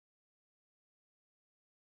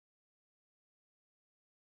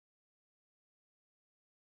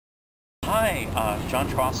Hi, John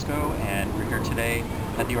Trosko, and we're here today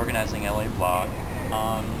at the Organizing LA blog.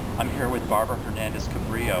 I'm here with Barbara Hernandez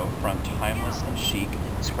from Timeless and Chic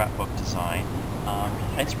Scrapbook Design.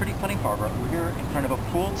 And it's pretty funny, Barbara. We're here in front of a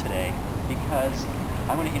pool today because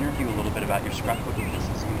I want to interview a little bit about your scrapbooking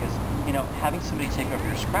business because, you know, having somebody take over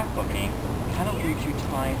your scrapbooking kind of leaves you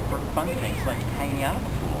time for fun things like hanging out at the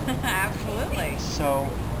pool. Absolutely. So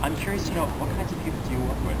I'm curious to know, what kinds of people do you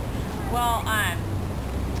work with? Well,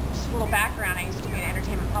 just a little background, I used to be an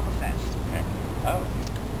entertainment publicist. Okay. Oh.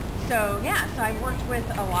 So, yeah, so I've worked with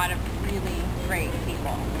a lot of really great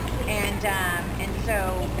people. And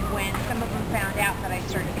so when some of them found out that I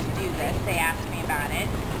started to do this, they asked me about it.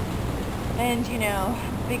 And, you know,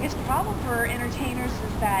 biggest problem for entertainers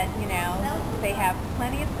is that, you know, they have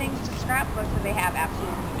plenty of things to scrapbook, but they have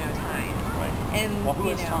absolutely no time. Right. And, well, who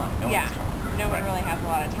has time? No one has time. No one really has a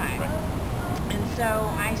lot of time. Right. And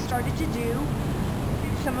so I started to do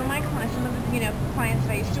some of my clients, clients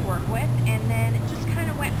that I used to work with, and then it just kind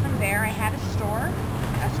of went from there. I had a store,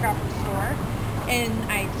 a scrapbook store, and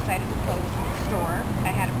I decided to close the store.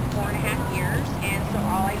 I had it for 4.5 years, and so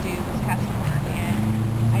all I do is custom work, and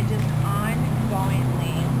I just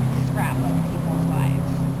ongoingly scrapbook people's lives.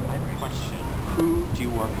 I have a question. Who do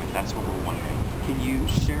you work with? That's what we're wondering. Can you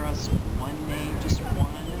share us one name, just one?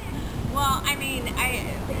 Well, I mean,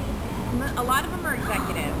 a lot of them are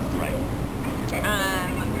executives. Right.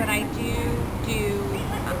 But I do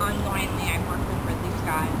ongoingly, I work with Ridley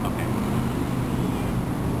Scott. Okay.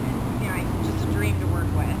 You know, just a dream to work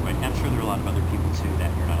with. Right. I'm sure there are a lot of other people too that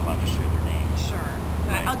you're not allowed to share their names. Sure.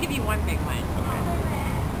 But right. I'll give you one big one.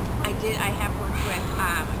 Okay. I have worked with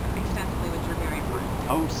extensively with your very important.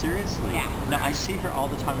 Oh, seriously? Yeah. Now, I see her all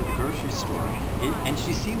the time at the grocery store, and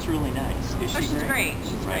she seems really nice. Is she she's great.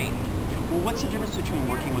 She's right. great. Well, what's the difference between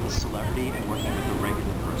working with a celebrity and working with a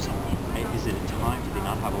regular person? Is it a time? Do they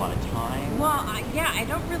not have a lot of time? Well, yeah, I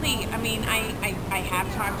don't really. I mean, I have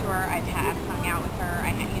talked to her. I've hung out with her.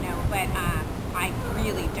 But I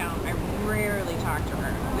really don't. I rarely talk to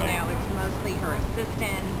her. You know, it's mostly her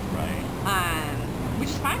assistant. Right. Which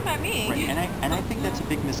is fine by me. Right. And I think that's a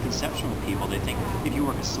big misconception with people. They think if you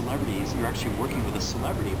work with celebrities, you're actually working with a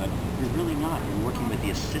celebrity, but you're really not. You're working with the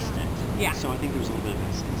assistant. Yeah. So I think there's a little bit of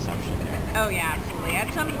misconception there. Oh yeah, absolutely.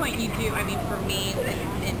 At some point you do. I mean, for me,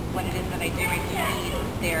 in what it is that I do, I do need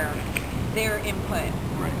their input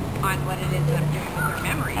on what it is that I'm doing with their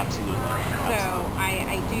memory. Absolutely. So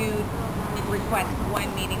I do request one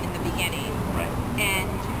meeting in the beginning, and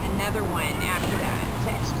another one after that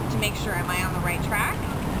to make sure am I on the right track.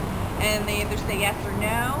 And they either say yes or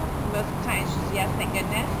no. Most of the time it's just yes, thank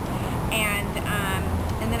goodness. And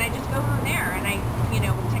then I just go from there. And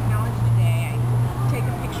with technology today, I take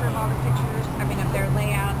a picture of all the pictures, of their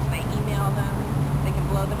layouts, and I email them. They can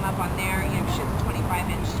blow them up on their, ship a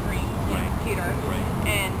 25-inch screen, computer,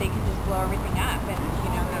 and they can just blow everything up. And,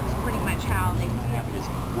 that's pretty much how they do it.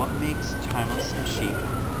 What makes Timeless and Chic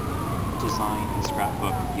design and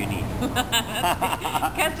scrapbook unique?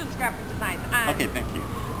 Custom scrapbook designs. Okay, thank you.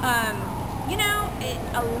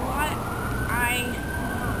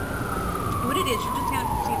 What it is, you're just going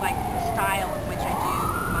to see like the style in which I do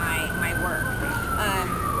my work.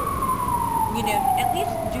 At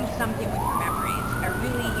least do something with your memories. I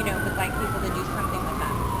really, would like people to do something with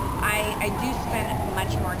them. I do spend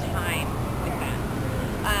much more time with them.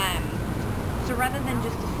 So rather than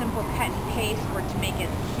just a simple cut and paste or to make it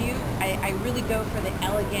cute, I really go for the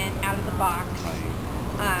elegant, out of the box,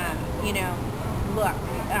 look.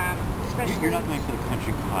 Especially you're not going for the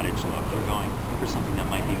country cottage look. You're going for something that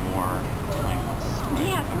might be more timeless.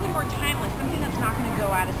 Yeah, something more timeless, something that's not going to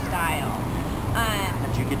go out of style.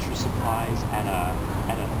 And do you get your supplies at a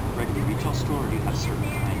regular retail store, or do you have certain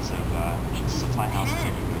kinds of supply houses?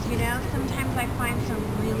 Sometimes I find some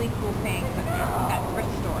really cool things at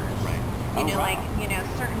thrift stores. Like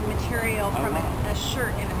certain material from a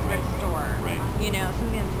shirt in a thrift store.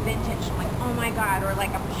 Something that's vintage. I'm like, oh my god, or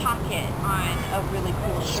like a pocket on a really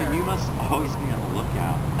cool shirt. So you must always be on the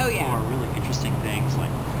lookout for really interesting things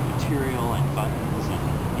like material and buttons and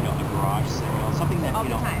a garage sale, something that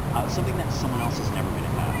something that someone else is never going to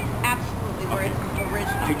have. Absolutely, where it's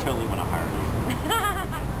original. I totally want to hire you.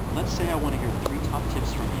 Let's say I want to hear 3 top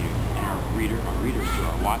tips from you and our readers or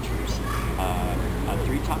our watchers.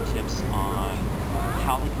 3 top tips on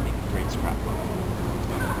how they can make a great scrapbook.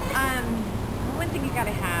 One thing you got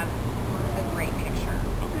to have a great picture.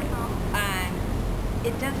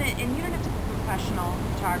 It doesn't, and you don't have to be a professional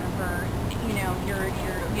photographer.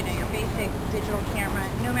 Your basic digital camera.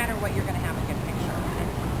 No matter what, you're going to have a good picture.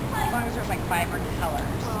 As long as there's like vibrant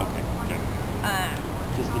colors. Okay.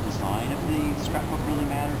 Does the design of the scrapbook really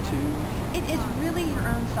matter too? It is really your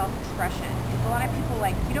own self-expression. Because a lot of people,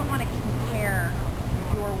 like, you don't want to compare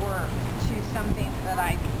your work to something that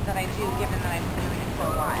I do, given that I've been doing it for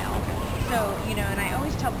a while. So, you know, and I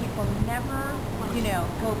always tell people never, you know,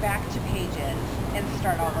 go back to pages and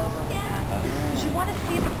start all over with that. Because you want to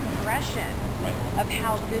see the progression of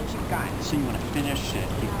how good you've gotten. So you want to finish it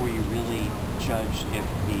before you really judge if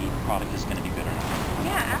the product is going to be good or not.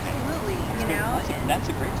 Yeah, absolutely. You know, that's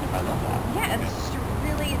a great tip. I love that. Yeah, it's just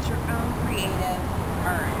it's your own creative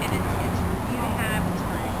art, and it's for you to have, it's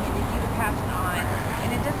for you to pass it on,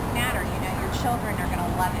 and it doesn't matter. You know, your children are going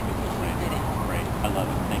to love it because you did it. Great. I love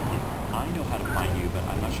it. Thank you. I know how to find you, but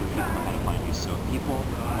I'm not sure if people know how to find you. So if people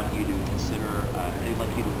want you to consider, they'd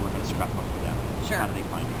like you to work on a scrapbook for them. Sure. How do they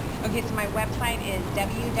find you? Okay, so my website is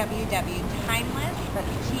www.timeless,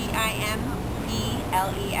 that's TIMELESS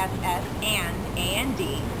and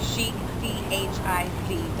chic,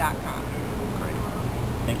 CHIC.com. Great.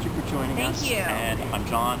 Thank you for joining us. Thank you. And I'm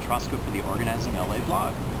John Trosko for the Organizing LA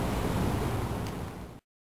blog.